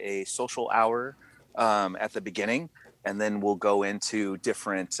be a social hour at the beginning. And then we'll go into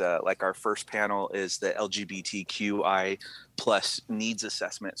different, like our first panel is the LGBTQI plus needs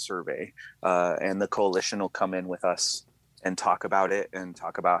assessment survey. And the coalition will come in with us and talk about it and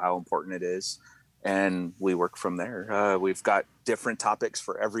talk about how important it is. And we work from there. We've got different topics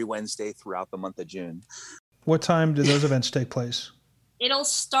for every Wednesday throughout the month of June. What time do those events take place? It'll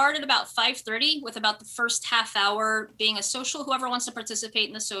start at about 5:30 with about the first half hour being a social, whoever wants to participate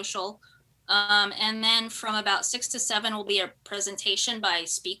in the social. And then from about 6 to 7 will be a presentation by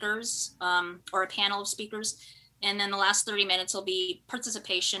speakers or a panel of speakers. And then the last 30 minutes will be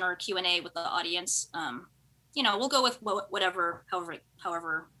participation or Q&A with the audience. We'll go with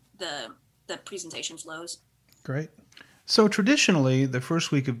however the presentation flows. Great. So traditionally, the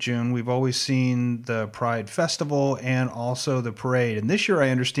first week of June, we've always seen the Pride Festival and also the parade. And this year, I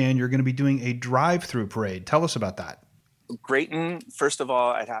understand you're going to be doing a drive-through parade. Tell us about that. Grayton, first of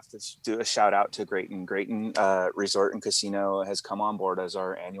all, I'd have to do a shout out to Grayton. Grayton Resort and Casino has come on board as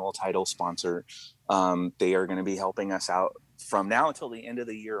our annual title sponsor. They are going to be helping us out from now until the end of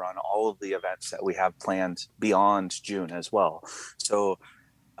the year on all of the events that we have planned beyond June as well. So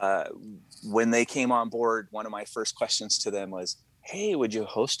when they came on board, one of my first questions to them was, hey, would you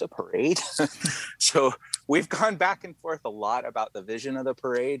host a parade? So we've gone back and forth a lot about the vision of the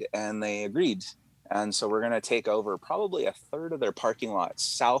parade, and they agreed. And so we're going to take over probably a third of their parking lot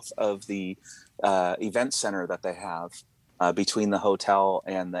south of the event center that they have between the hotel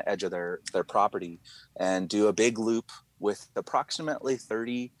and the edge of their property, and do a big loop with approximately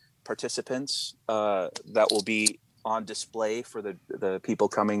 30 participants that will be on display for the people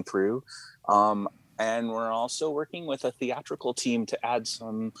coming through. And we're also working with a theatrical team to add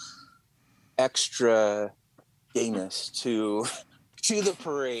some extra gayness to the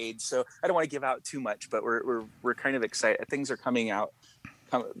parade. So I don't want to give out too much, but we're kind of excited. Things are coming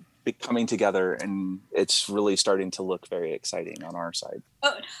together, and it's really starting to look very exciting on our side.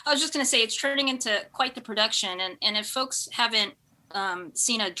 Oh, I was just going to say, it's turning into quite the production. And if folks haven't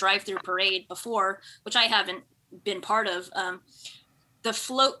seen a drive-through parade before, which I haven't been part of, the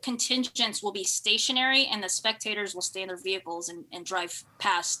float contingents will be stationary, and the spectators will stay in their vehicles and drive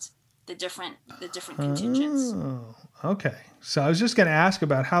past the different contingents. Oh, okay. So I was just going to ask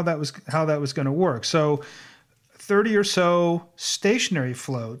about how that was going to work. So 30 or so stationary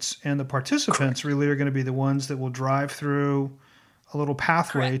floats, and the participants really are going to be the ones that will drive through a little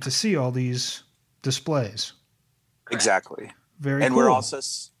pathway to see all these displays. Exactly. Very and cool. we're also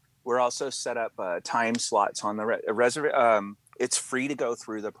We're also set up time slots on the it's free to go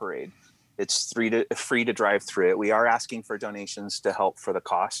through the parade. It's free to drive through it. We are asking for donations to help for the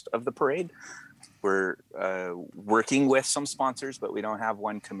cost of the parade. We're working with some sponsors, but we don't have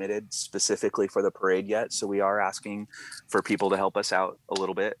one committed specifically for the parade yet. So we are asking for people to help us out a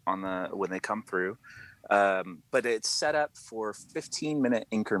little bit when they come through. But it's set up for 15-minute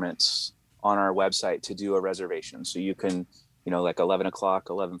increments on our website to do a reservation. So you can, like 11 o'clock,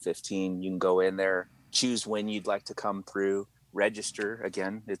 11:15, you can go in there, choose when you'd like to come through, register.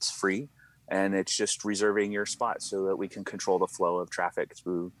 Again, it's free, and it's just reserving your spot so that we can control the flow of traffic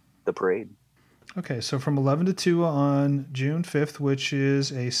through the parade. Okay, so from 11 to 2 on June 5th, which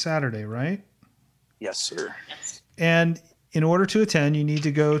is a Saturday, right? Yes, sir. And in order to attend, you need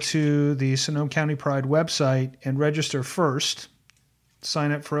to go to the Sonoma County Pride website and register first,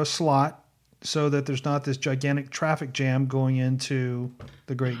 sign up for a slot so that there's not this gigantic traffic jam going into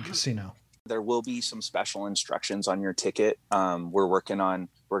the Great Casino. There will be some special instructions on your ticket. We're going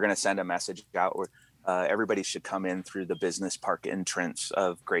to send a message out where everybody should come in through the business park entrance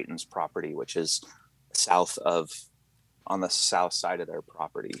of Grayton's property, which is on the south side of their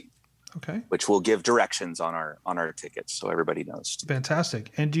property. Okay. Which will give directions on our tickets so everybody knows.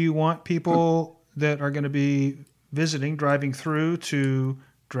 Fantastic. And do you want people that are going to be driving through, to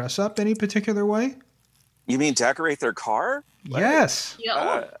dress up any particular way? You mean decorate their car? Yes.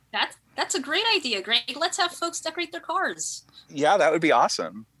 That's a great idea, Greg. Let's have folks decorate their cars. Yeah, that would be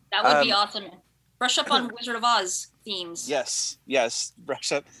awesome. That would be awesome. Brush up on Wizard of Oz themes. Yes.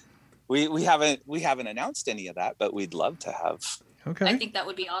 Brush up. We haven't announced any of that, but we'd love to have. Okay. I think that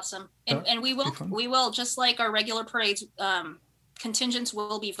would be awesome. And we will, just like our regular parades, contingents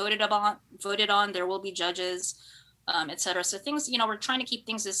will be voted on. There will be judges, etc. So things, we're trying to keep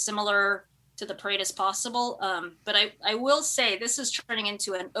things as similar to the parade as possible. But I will say this is turning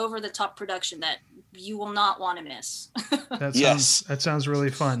into an over-the-top production that you will not want to miss. That sounds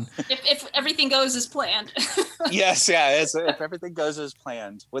really fun. If everything goes as planned. Yes, if everything goes as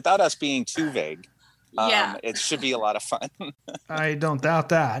planned, without us being too vague. It should be a lot of fun. I don't doubt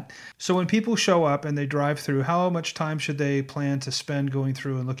that. So when people show up and they drive through, how much time should they plan to spend going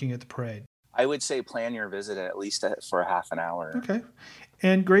through and looking at the parade? I would say plan your visit at least for a half an hour. Okay.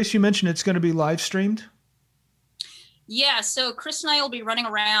 And Grace, you mentioned it's going to be live streamed? Yeah, so Chris and I will be running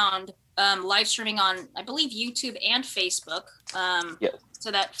around live streaming on, I believe, YouTube and Facebook.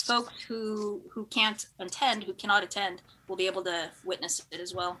 So that folks who cannot attend, will be able to witness it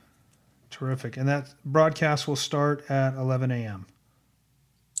as well. Terrific. And that broadcast will start at 11 a.m.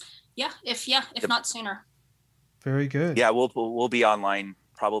 If not sooner. Very good. Yeah, we'll be online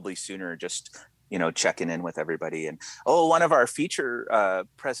probably sooner, just checking in with everybody. And one of our feature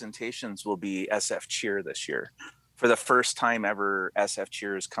presentations will be SF Cheer this year. For the first time ever, SF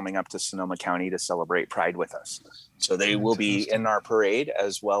Cheer is coming up to Sonoma County to celebrate Pride with us. So they will be in our parade,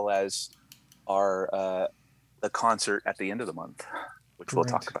 as well as our the concert at the end of the month, which we'll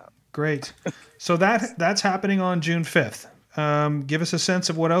talk about. Great. So that's happening on June 5th. Give us a sense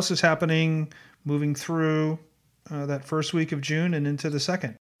of what else is happening moving through that first week of June and into the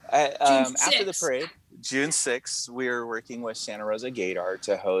second. After the parade, June 6th, we're working with Santa Rosa Gaydar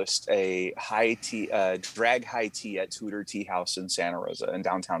to host a drag high tea at Tudor Tea House in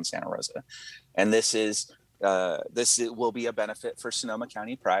downtown Santa Rosa. And this will be a benefit for Sonoma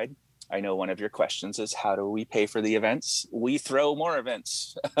County Pride. I know one of your questions is, how do we pay for the events? We throw more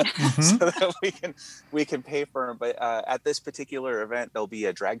events so that we can pay for them. But at this particular event, there'll be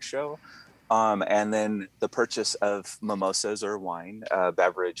a drag show. And then the purchase of mimosas or wine,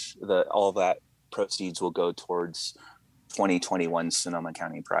 beverage, all that proceeds will go towards 2021 Sonoma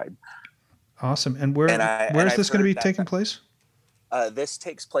County Pride. Awesome. And where is this going to be taking place? This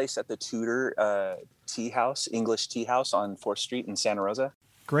takes place at the Tudor Tea House, English Tea House on 4th Street in Santa Rosa.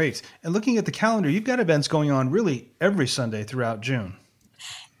 Great. And looking at the calendar, you've got events going on really every Sunday throughout June.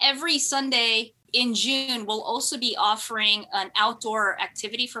 Every Sunday in June, we'll also be offering an outdoor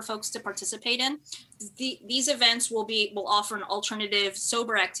activity for folks to participate in. These events will offer an alternative,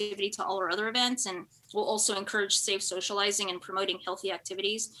 sober activity to all our other events, and we'll also encourage safe socializing and promoting healthy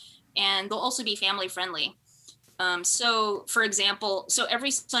activities. And they'll also be family friendly. So for example,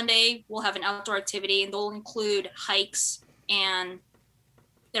 every Sunday we'll have an outdoor activity, and they'll include hikes and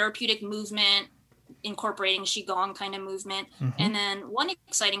therapeutic movement, incorporating Qigong kind of movement. Mm-hmm. And then one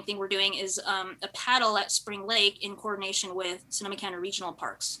exciting thing we're doing is a paddle at Spring Lake in coordination with Sonoma County Regional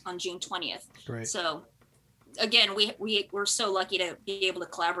Parks on June 20th. Great. So again, we're so lucky to be able to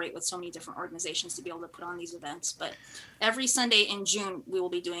collaborate with so many different organizations to be able to put on these events. But every Sunday in June, we will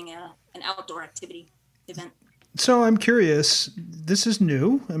be doing an outdoor activity event. So I'm curious, this is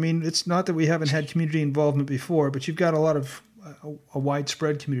new. I mean, it's not that we haven't had community involvement before, but you've got a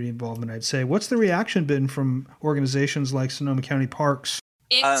widespread community involvement, I'd say. What's the reaction been from organizations like Sonoma County Parks?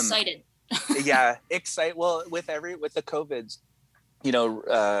 Excited. Yeah, excited. Well, with the COVIDs,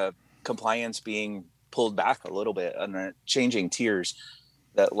 compliance being pulled back a little bit and the changing tiers,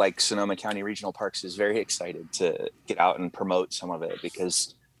 that like Sonoma County Regional Parks is very excited to get out and promote some of it,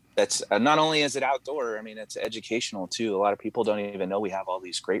 because that's not only is it outdoor, I mean, it's educational too. A lot of people don't even know we have all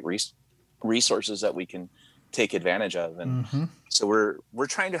these great resources that we can take advantage of. And so we're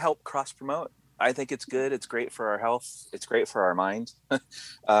trying to help cross promote. I think it's good. It's great for our health. It's great for our mind,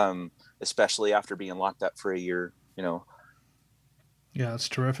 especially after being locked up for a year, Yeah, it's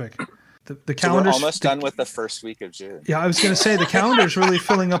terrific. The so calendar's we're almost done with the first week of June. Yeah, I was going to say the calendar's really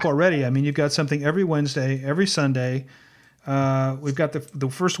filling up already. I mean, you've got something every Wednesday, every Sunday. We've got the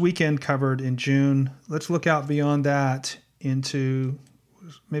first weekend covered in June. Let's look out beyond that into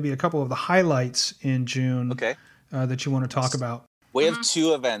maybe a couple of the highlights in June. Okay. That you want to talk about. We have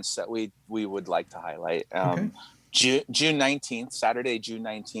two events that we would like to highlight. June 19th, Saturday, June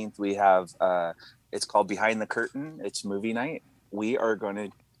 19th, we have, it's called Behind the Curtain. It's movie night. We are going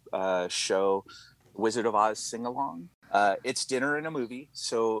to show Wizard of Oz sing-along. It's dinner and a movie.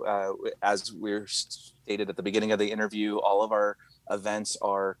 So as we're stated at the beginning of the interview, all of our events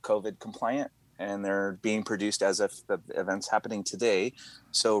are COVID compliant, and they're being produced as if the event's happening today.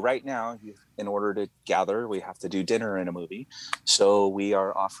 So right now, in order to gather, we have to do dinner and a movie. So we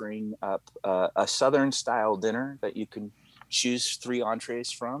are offering up a Southern style dinner that you can choose 3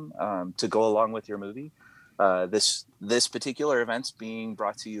 entrees from to go along with your movie. This particular event's being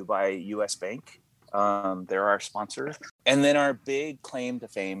brought to you by US Bank. They're our sponsor. And then our big claim to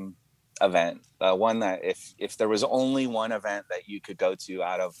fame event, one that if there was only one event that you could go to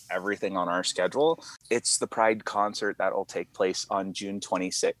out of everything on our schedule, it's the Pride concert that will take place on June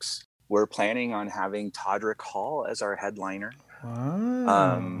 26th. We're planning on having Todrick Hall as our headliner.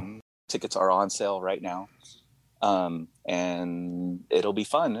 Wow. Tickets are on sale right now. And it'll be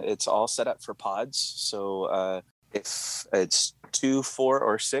fun. It's all set up for pods. So if it's 2, 4,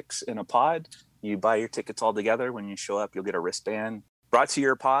 or 6 in a pod, you buy your tickets all together. When you show up, you'll get a wristband brought to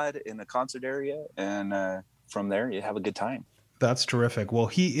your pod in the concert area. And from there, you have a good time. That's terrific. Well,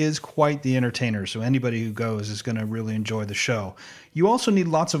 he is quite the entertainer, so anybody who goes is going to really enjoy the show. You also need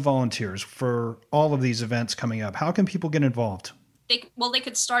lots of volunteers for all of these events coming up. How can people get involved? They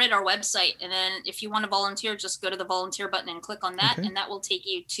could start at our website, and then if you want to volunteer, just go to the volunteer button and click on that, and that will take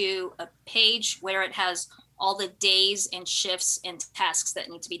you to a page where it has all the days and shifts and tasks that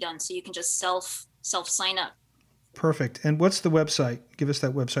need to be done. So you can just self sign up. Perfect. And what's the website? Give us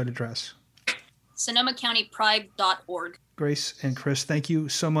that website address. SonomaCountyPride.org. Grace and Chris, thank you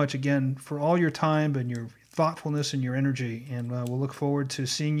so much again for all your time and your thoughtfulness and your energy. And we'll look forward to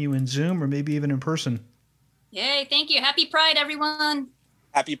seeing you in Zoom or maybe even in person. Yay, thank you. Happy Pride, everyone.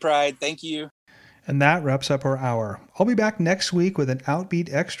 Happy Pride. Thank you. And that wraps up our hour. I'll be back next week with an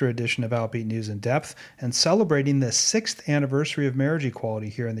Outbeat Extra edition of Outbeat News in Depth and celebrating the 6th anniversary of marriage equality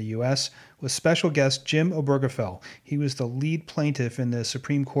here in the U.S. with special guest Jim Obergefell. He was the lead plaintiff in the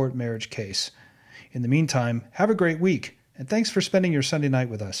Supreme Court marriage case. In the meantime, have a great week, and thanks for spending your Sunday night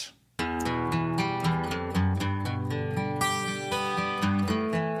with us.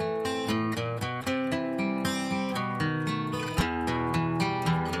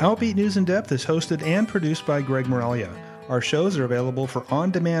 Outbeat News in Depth is hosted and produced by Greg Moralia. Our shows are available for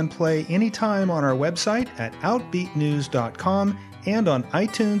on-demand play anytime on our website at outbeatnews.com and on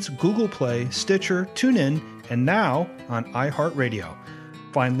iTunes, Google Play, Stitcher, TuneIn, and now on iHeartRadio.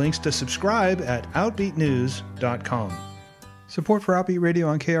 Find links to subscribe at outbeatnews.com. Support for Outbeat Radio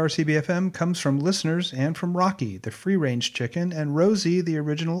on KRCB-FM comes from listeners and from Rocky, the free-range chicken, and Rosie, the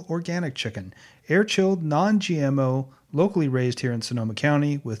original organic chicken, air-chilled, non-GMO, locally raised here in Sonoma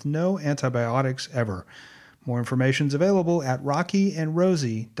County with no antibiotics ever. More information is available at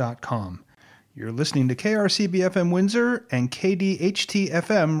rockyandrosie.com. You're listening to KRCB-FM Windsor and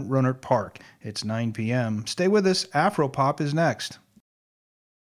KDHT-FM Rohnert Park. It's 9 p.m. Stay with us. Afropop is next.